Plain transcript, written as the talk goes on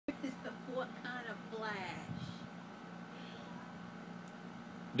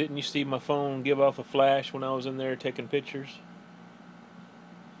Didn't you see my phone give off a flash when I was in there taking pictures?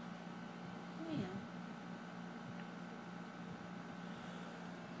 Yeah.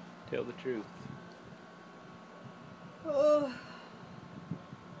 Tell the truth. Oh.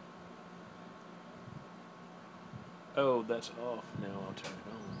 Oh, that's off now. I'll turn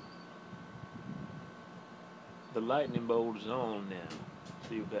it on. The lightning bolt is on now.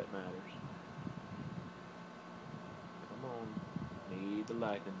 See if that matters. Come on. Need the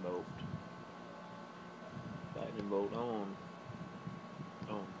lightning bolt. Lightning bolt on.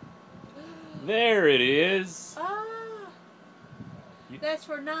 On. There it is. Ah. That's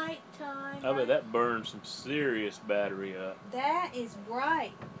for nighttime. I bet that burns some serious battery up. That is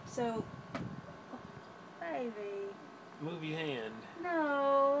bright. So, baby. Move your hand.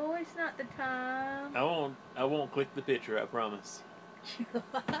 No, it's not the time. I won't click the picture, I promise. You're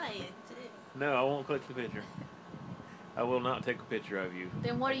lying too. No, I won't click the picture. I will not take a picture of you.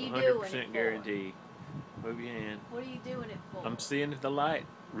 Then what are you doing it for? 100% guarantee. Move your hand. What are you doing it for? I'm seeing if the light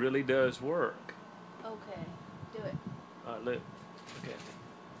really does work. Okay, do it. Alright, look. Okay.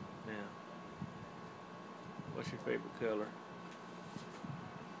 Now. What's your favorite color?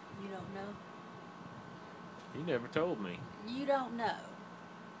 You don't know? You never told me. You don't know.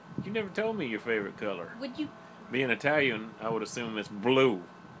 You never told me your favorite color. Would you? Being Italian, I would assume it's blue.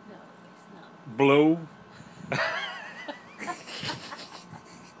 No, it's not. Blue?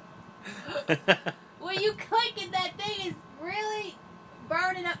 Well, you clicking that thing is really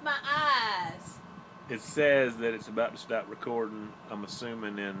burning up my eyes. It says that it's about to stop recording. I'm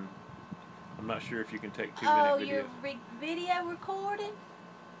assuming I'm not sure if you can take 2-minute videos. Oh, you're video recording?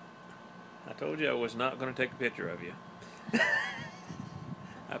 I told you I was not going to take a picture of you.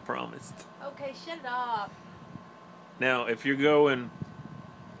 I promised. Okay, shut it off. Now, if you're going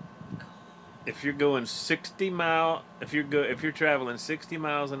 60 mile, if you're traveling 60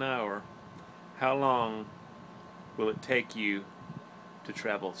 miles an hour, how long will it take you to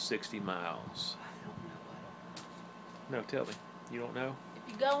travel 60 miles? I don't know. No, tell me. You don't know?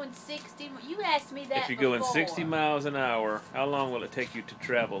 If you're going 60, you asked me that If you're going 60 miles an hour, how long will it take you to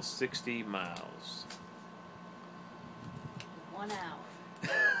travel 60 miles? 1 hour.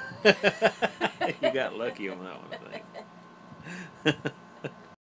 You got lucky on that one, I think.